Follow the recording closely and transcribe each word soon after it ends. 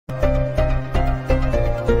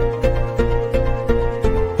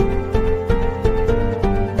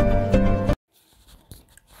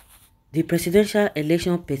The Presidential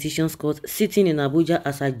Election Petitions Court, sitting in Abuja,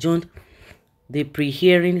 has adjourned the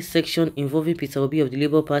pre-hearing section involving Peter Obi of the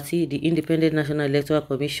Labour Party, the Independent National Electoral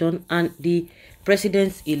Commission, and the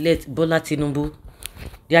President-elect Bola Tinubu.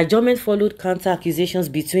 The adjournment followed counter-accusations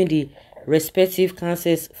between the respective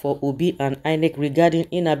counsels for Obi and Inec regarding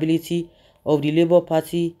inability of the Labour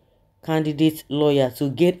Party candidate lawyer to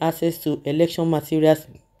gain access to election materials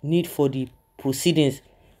needed for the proceedings.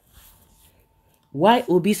 While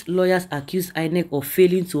Obi's lawyers accused Inec of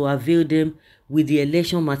failing to avail them with the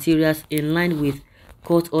election materials in line with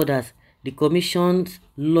court orders, the commission's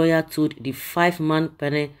lawyer told the 5-man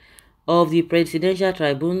panel of the Presidential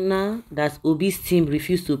Tribunal that Obi's team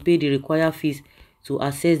refused to pay the required fees to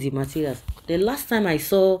access the materials. The last time I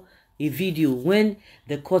saw a video when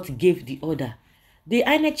the court gave the order, the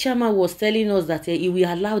Inec chairman was telling us that he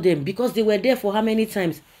will allow them because they were there for how many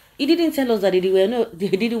times? He didn't tell us that they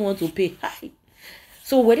didn't want to pay.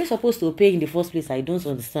 So were they supposed to pay in the first place? I don't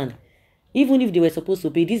understand. Even if they were supposed to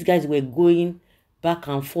pay, these guys were going back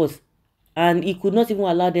and forth, and he could not even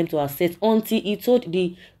allow them to access until he told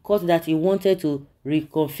the court that he wanted to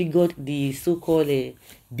reconfigure the so-called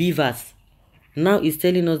beavers. Now he's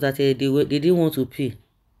telling us that they didn't want to pay,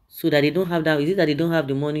 so that they don't have that. Is it that they don't have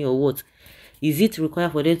the money or what? Is it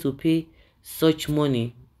required for them to pay such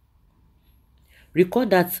money? Record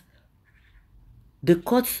that the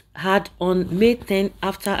court had on May 10,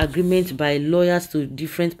 after agreement by lawyers to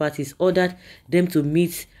different parties, ordered them to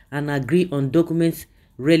meet and agree on documents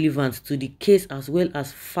relevant to the case as well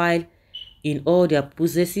as file in all their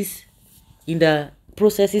processes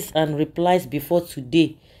and replies before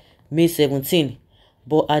today, May 17.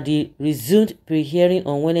 But at the resumed pre-hearing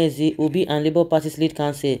on Wednesday, Obi and Labour Party's lead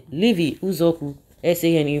counsel, Levi Uzoku,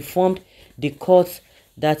 SAN, informed the court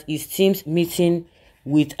that his team's meeting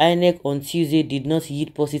with Inec on Tuesday did not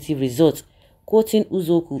yield positive results. Quoting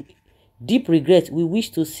Uzoku, "Deep regret, we wish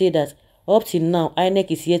to say that up till now, Inec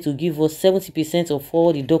is here to give us 70% of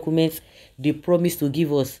all the documents they promised to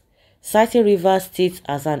give us." Citing Rivers State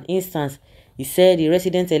as an instance, he said the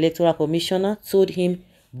resident electoral commissioner told him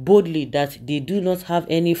boldly that they do not have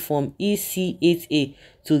any Form EC8A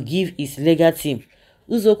to give his legal team.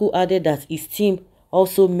 Uzoku added that his team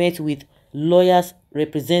also met with lawyers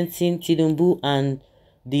representing Tinubu and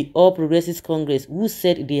the All Progressives Congress, who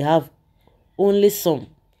said they have only some.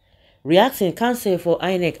 Reacting, counsel for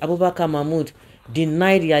Inec Abubakar Mahmood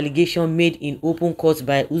denied the allegation made in open court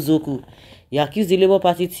by Uzoku. He accused the Labour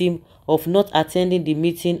Party team of not attending the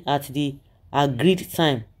meeting at the agreed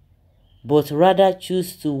time, but rather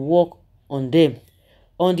choose to work on them.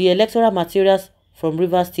 On the electoral materials from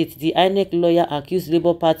Rivers State, the Inec lawyer accused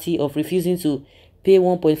Labour Party of refusing to pay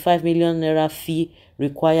 1.5 million naira fee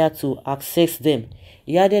required to access them.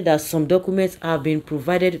 He added that some documents have been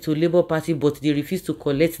provided to Labour Party, but they refuse to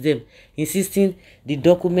collect them, insisting the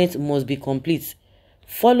documents must be complete.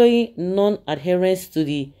 Following non-adherence to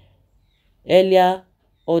the earlier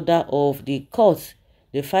order of the court,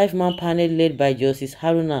 the 5-man panel led by Justice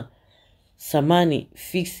Haruna Samani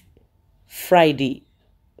fixed Friday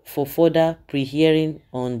for further pre-hearing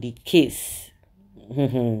on the case.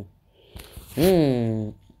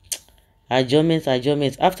 Adjournments.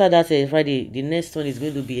 After that Friday, the next one is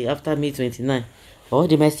going to be after May 29. Or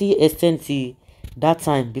they might still extend to that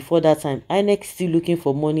time. Before that time, INEC still looking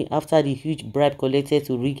for money after the huge bribe collected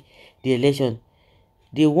to rig the election.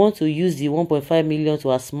 They want to use the 1.5 million to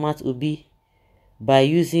outsmart Obi by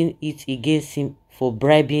using it against him for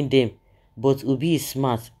bribing them. But Obi is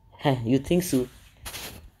smart. You think so?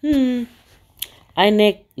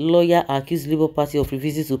 INEC lawyer accused Labour Party of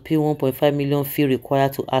refusing to pay 1.5 million fee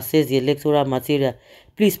required to access the electoral material.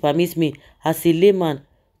 Please permit me, as a layman,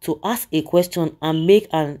 to ask a question and make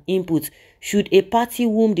an input. Should a party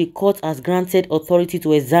whom the court has granted authority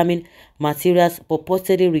to examine materials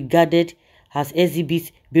purportedly regarded as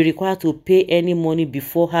exhibits be required to pay any money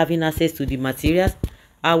before having access to the materials?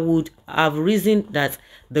 I would have reasoned that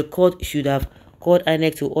the court should have called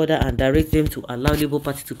INEC to order and direct them to allow Labour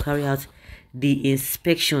Party to carry out the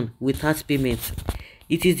inspection without payment.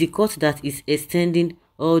 It is the court that is extending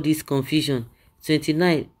all this confusion.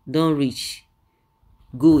 29 don't reach.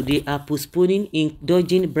 Go, they are postponing,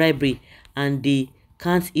 indulging bribery, and they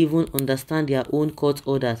can't even understand their own court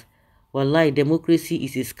orders. Wallahi, democracy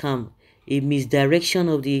is a scam, a misdirection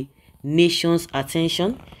of the nation's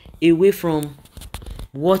attention away from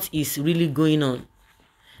what is really going on.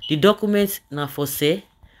 The documents now for say,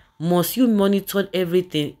 must you monitor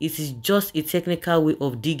everything? It is just a technical way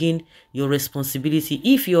of digging your responsibility.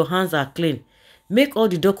 If your hands are clean, make all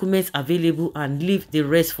the documents available and leave the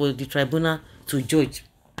rest for the tribunal to judge.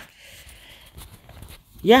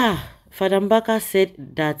 Yeah, Father Mbaka said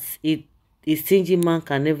that a stingy man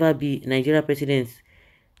can never be Nigeria president.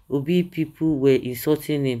 Obi people were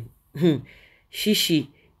insulting him. Shishi,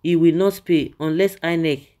 he will not pay unless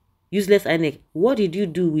Inec, useless Inec. What did you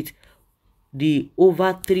do with the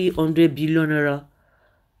over 300 billion naira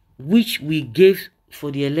which we gave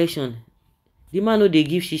for the election? The man know they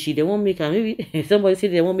give shishi, they won't make her. Maybe somebody say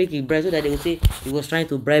they won't make it bribe so that they will say he was trying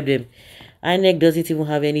to bribe them. Inec doesn't even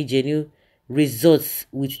have any genuine results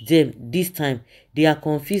with them this time. They are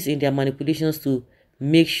confused in their manipulations to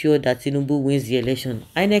make sure that Tinubu wins the election.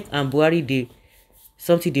 Inec and Buhari, they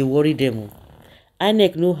something they worry them.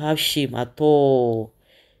 Inec no have shame at all.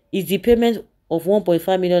 Is the payment of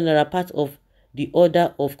 1.5 million naira part of the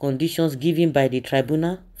order of conditions given by the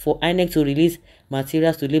tribunal for Inec to release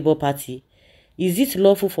materials to Labour Party? Is it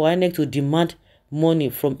lawful for Inec to demand money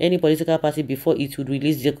from any political party before it would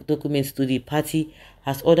release the documents to the party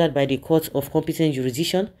as ordered by the court of competent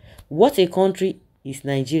jurisdiction? What a country is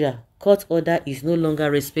Nigeria? Court order is no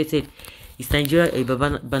longer respected. Is Nigeria a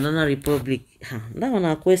banana republic? That one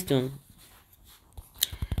a question.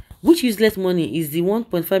 Which useless money is the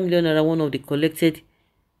 1.5 million naira one of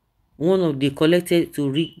the collected to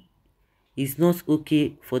rig is not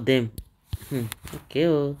okay for them? Okay,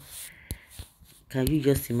 oh. Can you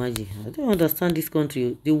just imagine? I don't understand this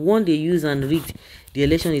country. The one they use and rigged the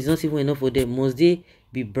election is not even enough for them. Must they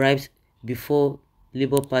be bribed before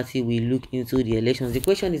Labour Party will look into the elections? The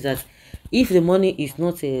question is that if the money is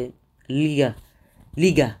not legal,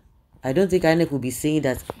 I don't think INEC will be saying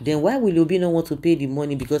that. Then why will Obi not want to pay the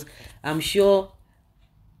money? Because I'm sure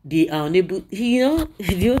they are unable. The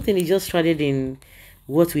whole thing is just shrouded in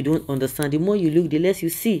what we don't understand. The more you look, the less you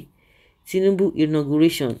see. Tinubu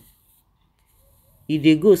inauguration. If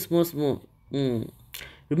they go small.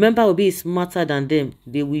 Remember, Obi is smarter than them.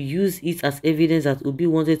 They will use it as evidence that Obi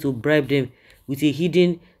wanted to bribe them with a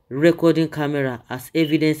hidden recording camera as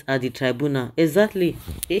evidence at the tribunal. Exactly.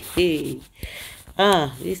 This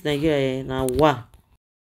Nigeria now, wow.